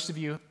 assuming most of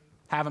you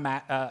have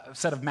a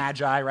set of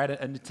magi, right,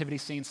 a nativity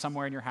scene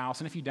somewhere in your house.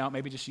 And if you don't,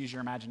 maybe just use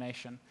your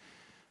imagination.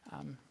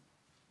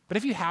 But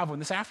if you have one,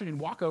 this afternoon,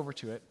 walk over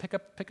to it, pick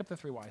up the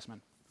three wise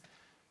men.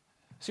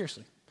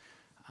 Seriously.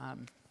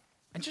 And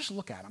just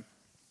look at them.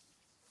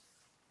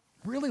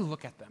 Really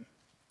look at them.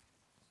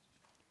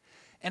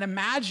 And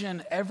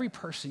imagine every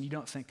person you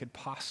don't think could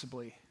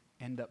possibly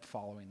end up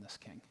following this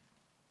king.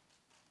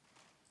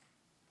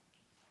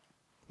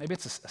 Maybe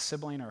it's a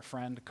sibling or a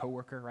friend, a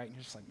coworker, right? And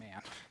you're just like,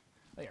 man,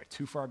 they are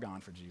too far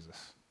gone for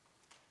Jesus.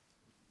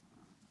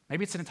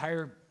 Maybe it's an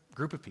entire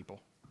group of people,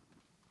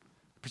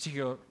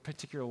 a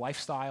particular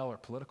lifestyle or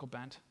political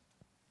bent.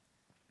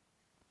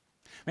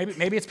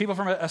 Maybe it's people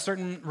from a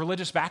certain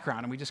religious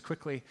background and we just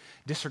quickly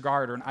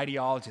disregard, or an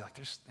ideology like,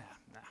 it's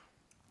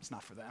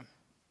not for them.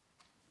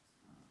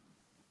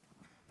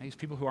 Maybe it's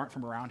people who aren't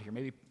from around here.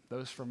 Maybe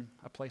those from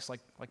a place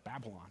like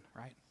Babylon,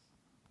 right?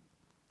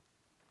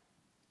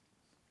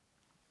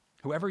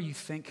 Whoever you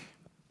think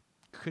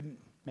couldn't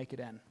make it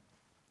in.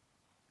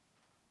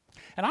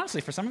 And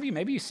honestly, for some of you,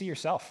 maybe you see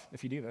yourself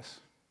if you do this.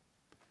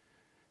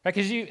 Right?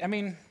 Because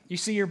you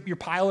see your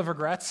pile of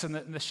regrets and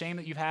the shame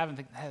that you have and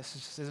think, this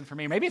just isn't for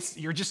me. Maybe it's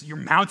your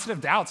mountain of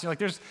doubts. You're like,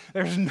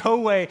 there's no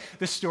way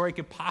this story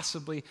could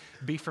possibly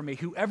be for me.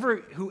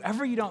 Whoever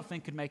you don't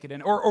think could make it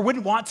in, or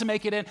wouldn't want to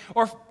make it in,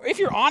 or if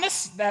you're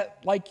honest, that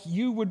like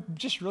you would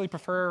just really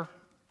prefer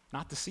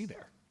not to see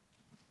there.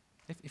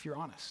 If you're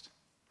honest.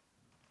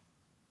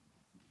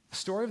 The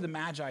story of the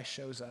Magi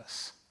shows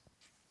us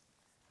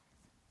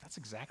that's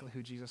exactly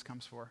who Jesus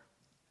comes for.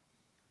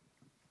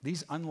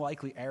 These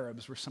unlikely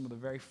Arabs were some of the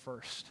very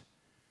first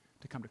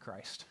to come to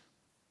Christ.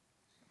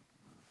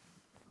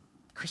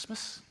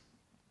 Christmas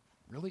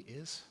really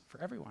is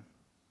for everyone.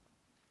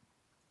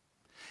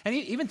 And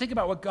even think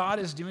about what God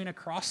is doing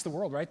across the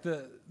world, right?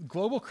 The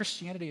global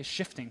Christianity is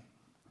shifting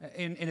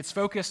in its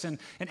focus and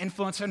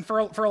influence, and for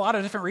a lot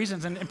of different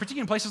reasons, and in particular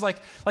in places like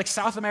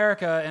South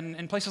America and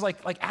in places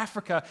like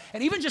Africa,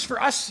 and even just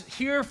for us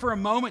here for a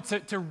moment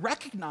to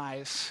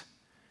recognize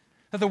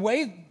that the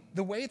way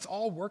it's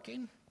all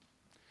working,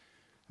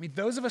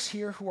 those of us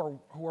here who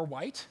are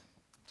white,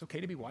 it's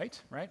okay to be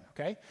white, right?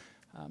 Okay,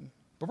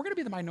 but we're going to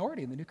be the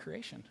minority in the new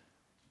creation.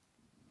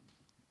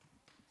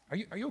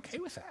 Are you okay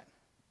with that?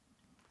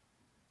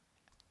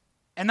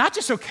 And not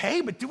just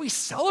okay, but do we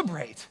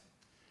celebrate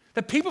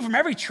that people from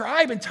every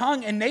tribe and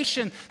tongue and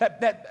nation,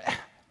 that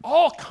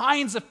all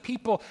kinds of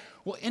people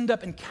will end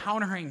up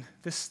encountering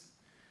this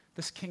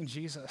King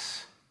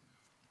Jesus?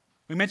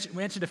 We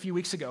mentioned a few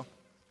weeks ago.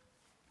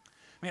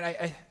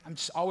 I'm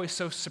just always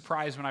so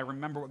surprised when I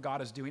remember what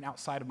God is doing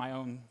outside of my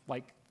own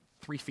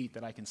 3 feet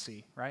that I can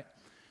see, right?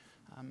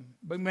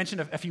 But we mentioned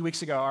a few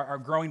weeks ago our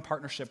growing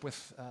partnership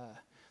with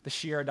the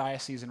Shira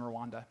Diocese in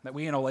Rwanda, that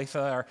we in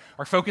Olathe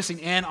are focusing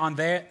in on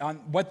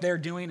what they're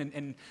doing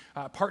and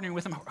partnering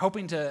with them,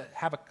 hoping to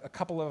have a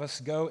couple of us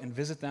go and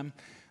visit them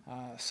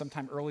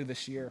sometime early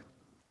this year.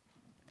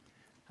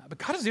 But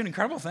God is doing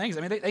incredible things.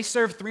 They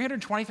serve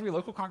 323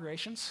 local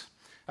congregations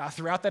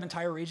throughout that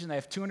entire region. They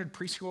have 200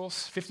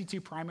 preschools,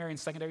 52 primary and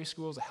secondary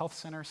schools, a health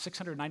center,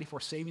 694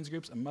 savings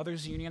groups, a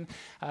mother's union.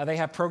 They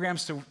have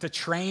programs to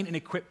train and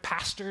equip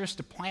pastors,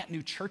 to plant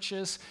new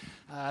churches,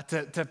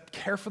 to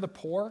care for the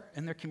poor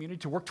in their community,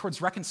 to work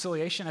towards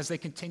reconciliation as they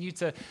continue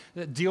to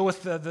deal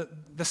with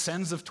the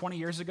sins of 20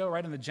 years ago,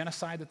 right, and the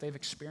genocide that they've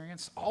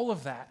experienced. All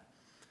of that,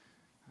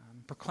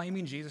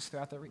 proclaiming Jesus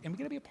throughout the region. And we're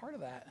going to be a part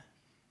of that.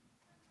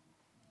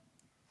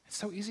 It's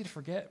so easy to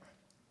forget.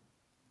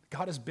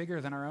 God is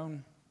bigger than our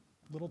own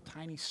little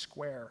tiny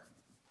square.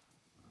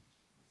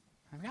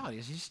 The reality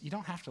is you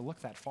don't have to look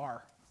that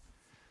far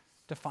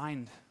to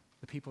find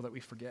the people that we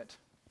forget,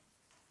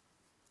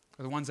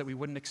 or the ones that we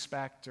wouldn't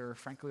expect, or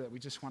frankly that we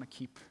just want to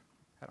keep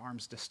at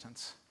arm's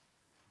distance.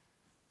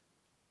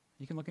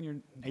 You can look in your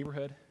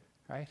neighborhood,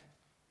 right?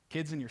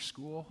 Kids in your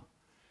school,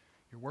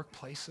 your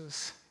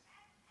workplaces.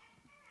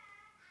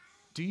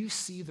 Do you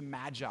see the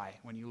Magi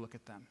when you look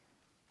at them?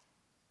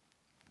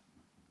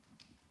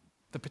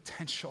 The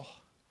potential,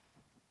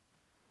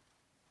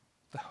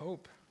 the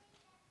hope.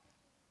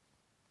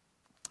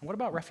 What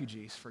about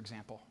refugees, for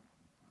example?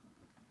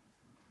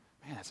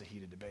 Man, that's a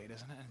heated debate,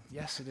 isn't it?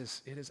 Yes, it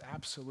is. It is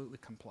absolutely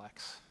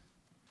complex.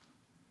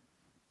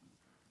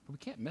 But we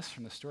can't miss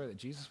from the story that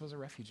Jesus was a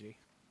refugee,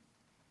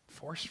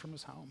 forced from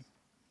his home.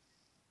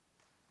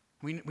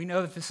 We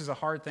know that this is a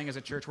hard thing as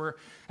a church. We're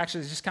actually,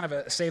 it's just kind of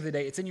a save the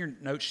date. It's in your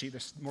note sheet.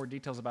 There's more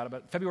details about it.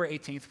 But February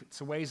 18th, it's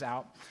a ways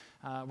out.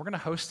 We're going to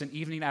host an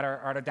evening at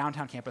our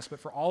downtown campus, but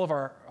for all of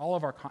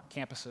our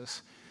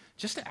campuses,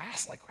 just to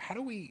ask, how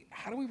do we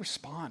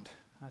respond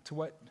to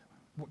what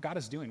God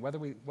is doing, whether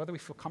we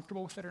feel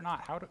comfortable with it or not?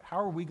 How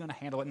are we going to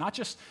handle it? Not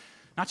just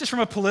from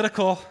a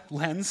political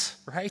lens,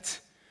 right?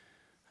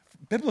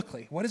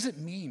 Biblically, what does it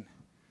mean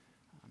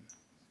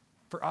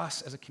for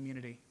us as a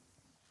community?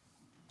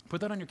 Put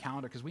that on your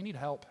calendar because we need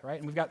help, right?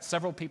 And we've got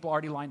several people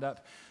already lined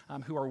up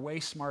who are way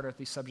smarter at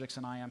these subjects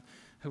than I am,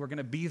 who are going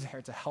to be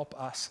there to help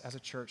us as a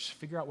church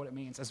figure out what it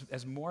means.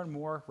 As more and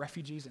more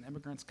refugees and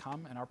immigrants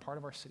come and are part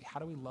of our city, how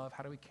do we love?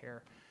 How do we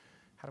care?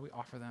 How do we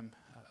offer them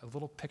a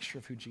little picture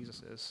of who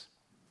Jesus is?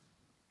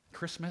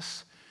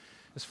 Christmas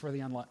is for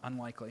the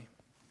unlikely.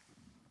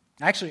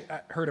 I actually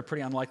heard a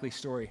pretty unlikely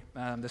story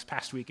this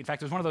past week. In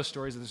fact, it was one of those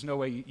stories that there's no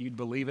way you'd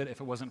believe it if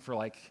it wasn't for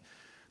like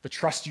the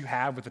trust you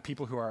have with the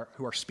people who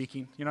are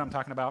speaking. You know what I'm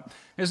talking about?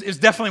 It's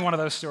definitely one of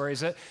those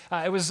stories. It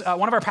was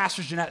one of our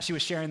pastors, Jeanette, she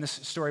was sharing this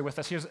story with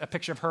us. Here's a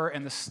picture of her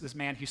and this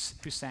man,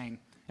 Hussein.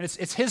 And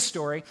it's his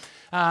story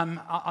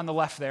on the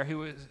left there, who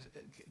was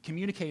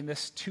communicating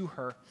this to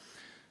her.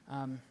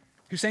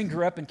 Hussein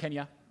grew up in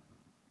Kenya,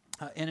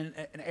 in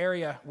an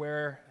area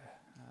where,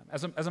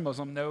 as a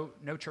Muslim,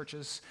 no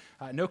churches,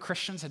 no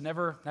Christians, had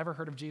never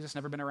heard of Jesus,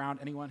 never been around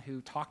anyone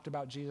who talked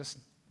about Jesus,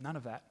 none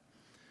of that.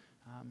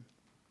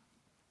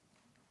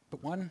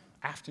 But one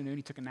afternoon,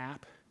 he took a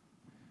nap.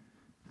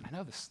 And I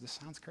know this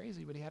sounds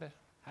crazy, but he had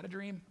a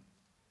dream.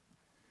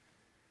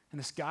 And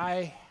this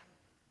guy,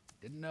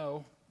 didn't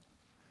know,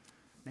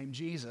 named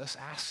Jesus,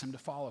 asked him to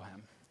follow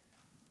him.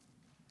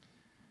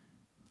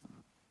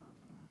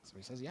 So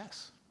he says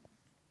yes.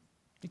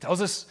 He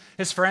tells us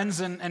his friends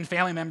and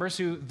family members,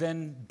 who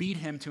then beat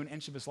him to an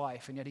inch of his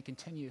life, and yet he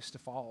continues to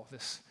follow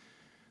this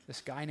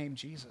guy named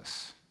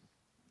Jesus.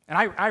 And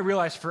I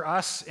realize for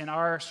us in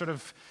our sort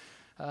of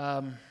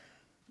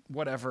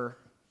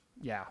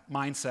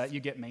mindset, you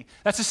get me.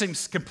 That just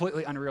seems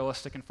completely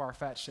unrealistic and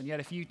far-fetched. And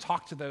yet if you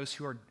talk to those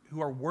who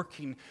are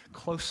working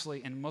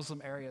closely in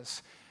Muslim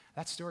areas,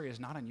 that story is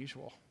not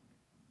unusual.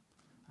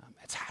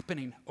 It's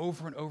happening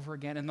over and over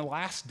again. In the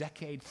last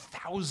decade,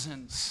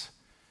 thousands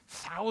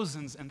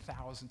and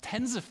thousands,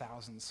 tens of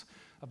thousands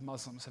of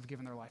Muslims have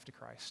given their life to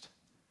Christ.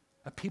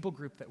 A people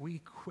group that we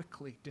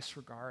quickly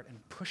disregard and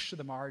push to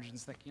the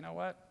margins, think, you know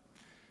what?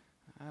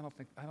 I don't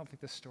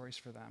think this story's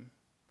for them.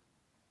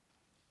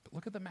 But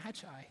look at the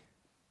Magi.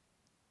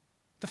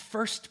 The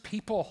first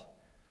people,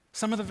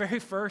 some of the very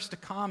first to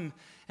come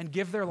and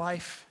give their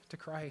life to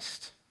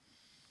Christ.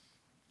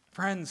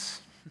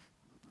 Friends,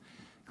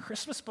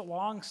 Christmas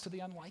belongs to the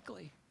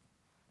unlikely.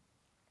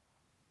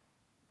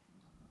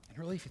 And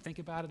really, if you think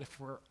about it, if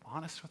we're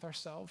honest with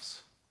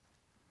ourselves,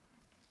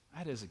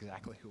 that is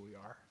exactly who we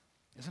are,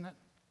 isn't it?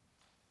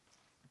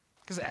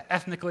 Because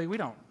ethnically, we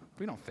don't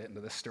fit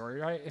into this story,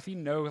 right? If you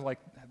know, like,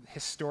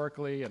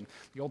 historically and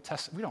the Old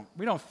Testament,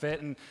 we don't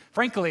fit. And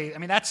frankly, I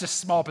mean, that's just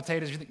small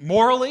potatoes. You think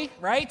morally,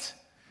 right?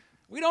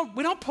 We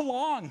don't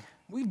belong.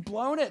 We've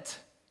blown it.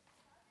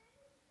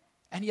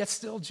 And yet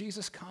still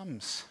Jesus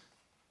comes.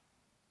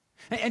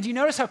 And do you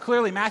notice how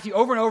clearly Matthew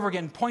over and over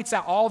again points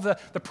out all the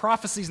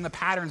prophecies and the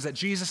patterns that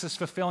Jesus is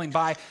fulfilling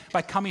by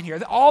coming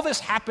here? All this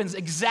happens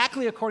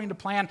exactly according to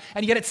plan,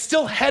 and yet it's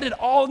still headed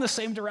all in the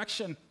same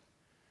direction,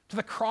 to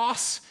the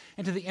cross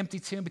and to the empty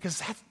tomb,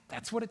 because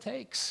that's what it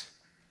takes.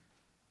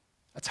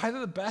 That's either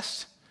the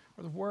best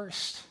or the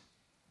worst.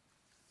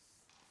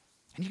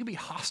 And you can be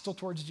hostile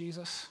towards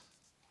Jesus,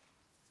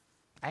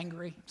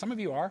 angry. Some of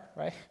you are,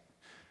 right?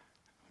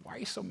 Why are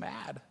you so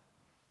mad?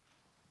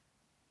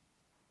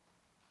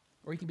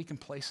 Or you can be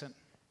complacent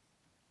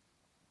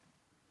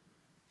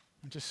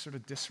and just sort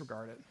of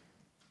disregard it.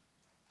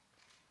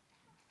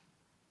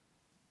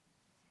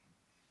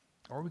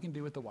 Or we can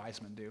do what the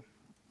wise men do.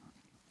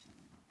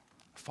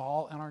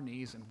 Fall on our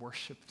knees and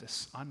worship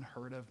this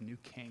unheard of new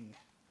king.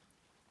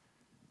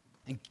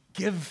 And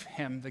give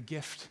him the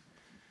gift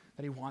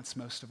that he wants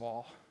most of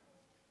all.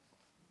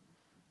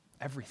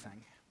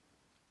 Everything.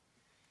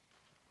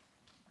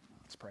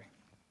 Let's pray.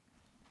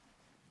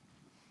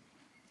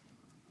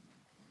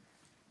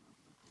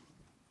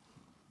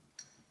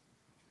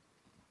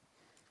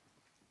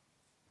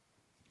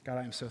 God,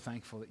 I am so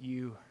thankful that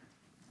you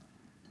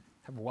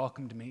have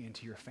welcomed me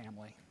into your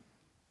family.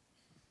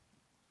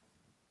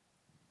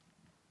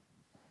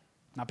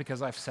 Not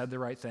because I've said the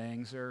right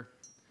things or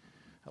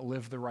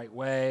lived the right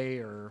way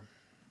or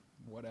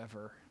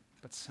whatever,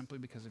 but simply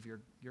because of your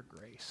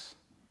grace.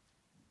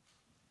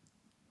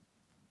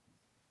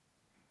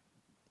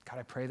 God,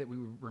 I pray that we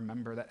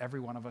remember that every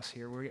one of us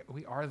here,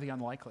 we are the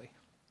unlikely.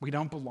 We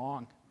don't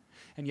belong.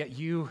 And yet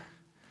you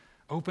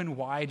open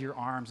wide your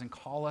arms and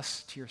call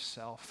us to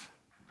yourself.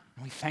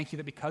 And we thank you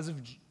that because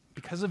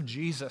of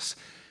Jesus,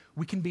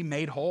 we can be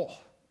made whole.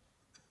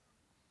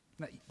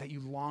 That you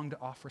long to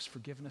offer us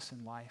forgiveness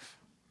in life.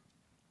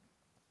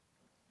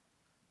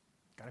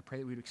 God, I pray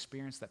that we would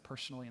experience that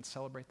personally and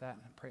celebrate that.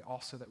 And I pray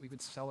also that we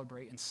would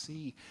celebrate and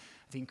see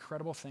the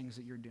incredible things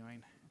that you're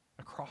doing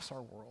across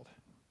our world.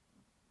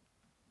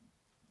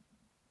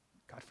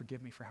 God,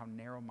 forgive me for how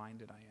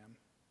narrow-minded I am.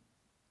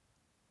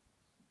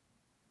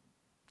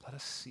 Let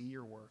us see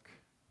your work.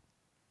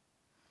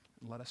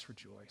 And let us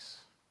rejoice.